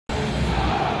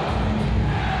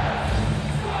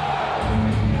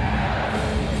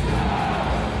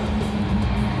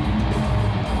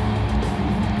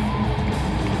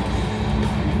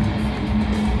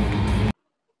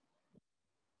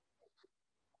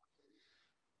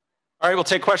All right, we'll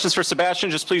take questions for Sebastian.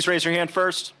 Just please raise your hand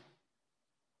first.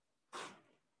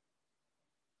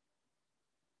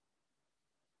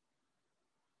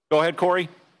 Go ahead, Corey.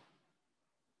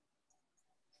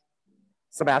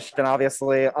 Sebastian,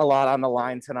 obviously a lot on the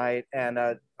line tonight, and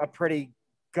a pretty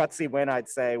gutsy win, I'd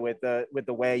say, with the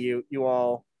way you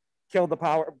all killed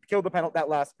that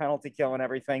last penalty kill and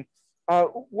everything.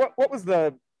 What was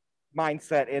the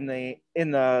mindset in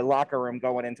the locker room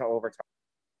going into overtime?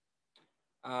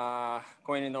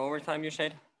 Going into overtime, you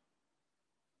said?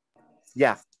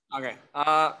 Yeah. Okay.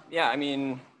 Yeah, I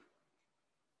mean,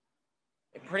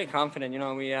 pretty confident. You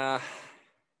know,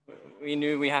 we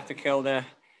knew we have to kill the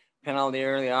penalty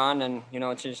early on, and you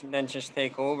know, just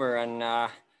take over, and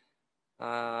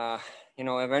you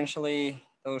know, eventually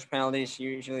those penalties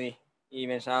usually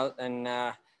evens out, and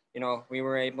you know, we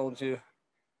were able to,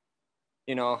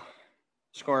 you know,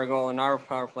 score a goal in our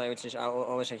power play, which is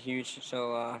always a huge.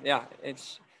 So yeah,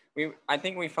 I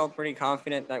think we felt pretty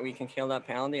confident that we can kill that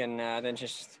penalty, and then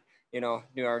just, you know,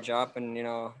 do our job and, you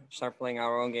know, start playing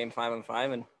our own game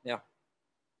 5-on-5, and yeah.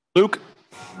 Luke.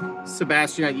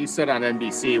 Sebastian, you said on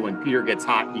NBC when Peter gets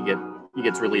hot, he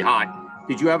gets really hot.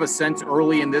 Did you have a sense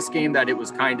early in this game that it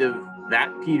was kind of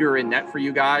that Peter in net for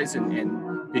you guys,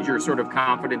 and did your sort of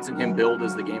confidence in him build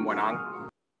as the game went on?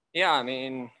 Yeah, I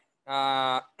mean,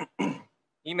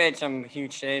 he made some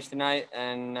huge saves tonight,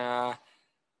 and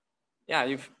yeah,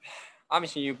 you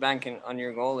bank on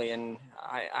your goalie, and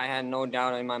I had no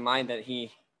doubt in my mind that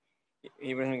he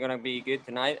wasn't gonna be good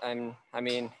tonight. I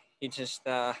mean,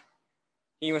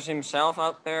 he was himself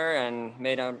out there and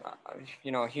made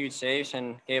you know, huge saves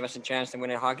and gave us a chance to win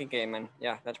a hockey game, and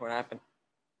yeah, that's what happened.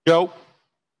 Joe.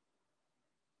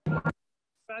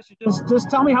 Just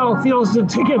tell me how it feels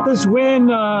to get this win.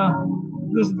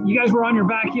 You guys were on your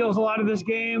back heels a lot of this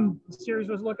game. The series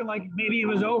was looking like maybe it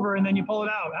was over, and then you pull it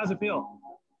out. How's it feel?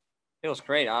 Feels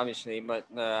great, obviously, but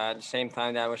at the same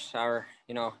time, that was our,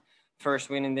 you know, first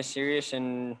win in this series,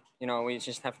 and you know, we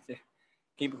just have to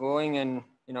keep going and,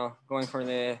 you know, going for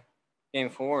the game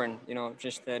 4, and you know,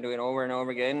 just do it over and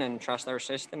over again and trust our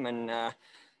system, and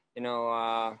you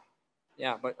know,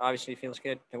 yeah, but obviously it feels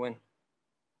good to win.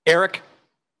 Eric.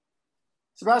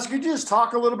 Sebastian, could you just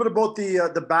talk a little bit about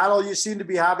the battle you seem to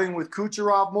be having with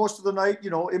Kucherov most of the night, you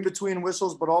know, in between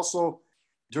whistles, but also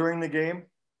during the game?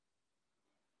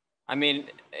 I mean,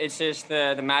 it's just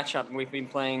the matchup. We've been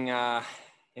playing,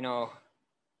 you know,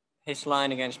 his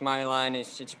line against my line.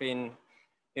 It's been,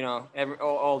 you know,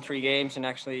 all 3 games, and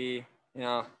actually, you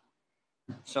know,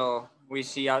 so we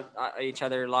see each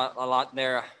other a lot out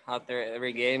there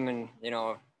every game, and you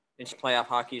know, it's playoff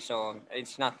hockey, so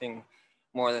it's nothing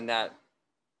more than that.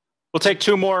 We'll take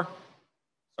 2 more.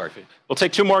 Sorry, we'll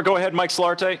take 2 more. Go ahead, Mike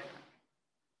Solarte.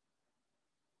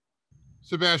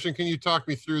 Sebastian, can you talk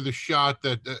me through the shot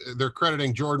that they're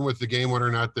crediting Jordan with the game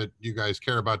winner? Not that you guys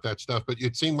care about that stuff, but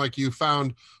it seemed like you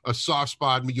found a soft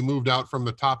spot. You moved out from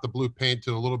the top, the blue paint,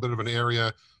 to a little bit of an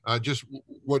area. Just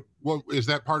what is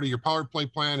that part of your power play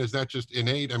plan? Is that just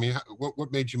innate? I mean,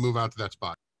 what made you move out to that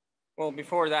spot? Well,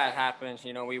 before that happens,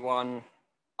 you know, we won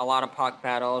a lot of puck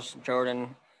battles.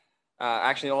 Jordan,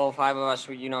 actually, all 5 of us,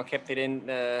 we, you know, kept it in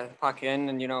the puck in,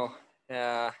 and you know,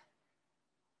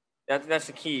 that's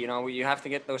the key. You know, you have to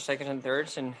get those seconds and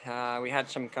thirds, and we had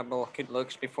some couple good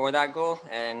looks before that goal,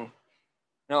 and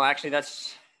no, actually,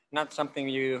 that's not something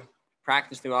you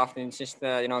practice too often. It's just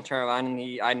you know,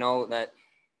 Teravainen, I know that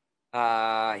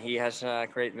he has a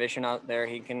great vision out there.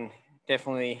 He can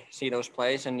definitely see those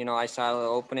plays, and you know, I saw the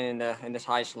opening in this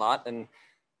high slot, and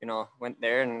you know, went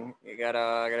there and got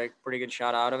a pretty good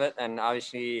shot out of it. And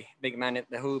obviously, big man at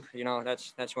the hoop. You know,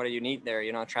 that's what you need there.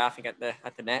 You know, traffic at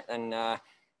the net, and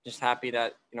just happy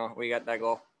that, you know, we got that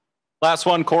goal. Last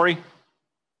one, Corey.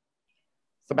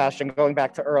 Sebastian, going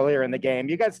back to earlier in the game,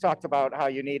 you guys talked about how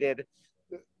you needed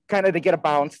kind of to get a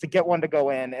bounce, to get one to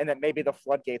go in, and that maybe the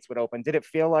floodgates would open. Did it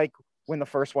feel like when the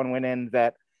first one went in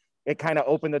that it kind of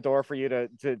opened the door for you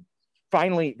to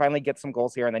finally get some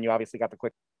goals here, and then you obviously got the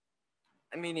quick?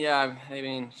 I mean, yeah, I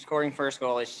mean, scoring first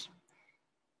goal is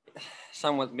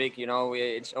somewhat big, you know.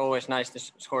 It's always nice to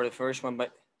score the first one,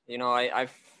 but, you know, I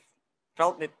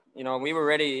felt that, you know, we were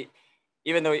ready,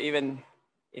 even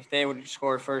if they would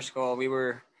score first goal, we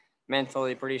were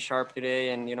mentally pretty sharp today,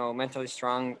 and, you know, mentally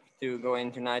strong to go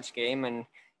into tonight's game, and,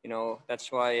 you know,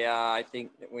 that's why I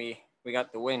think that we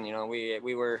got the win. You know,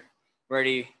 we were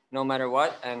ready no matter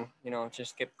what, and, you know,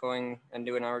 just kept going and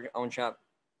doing our own job.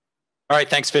 All right,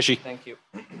 thanks, Fishy. Thank you.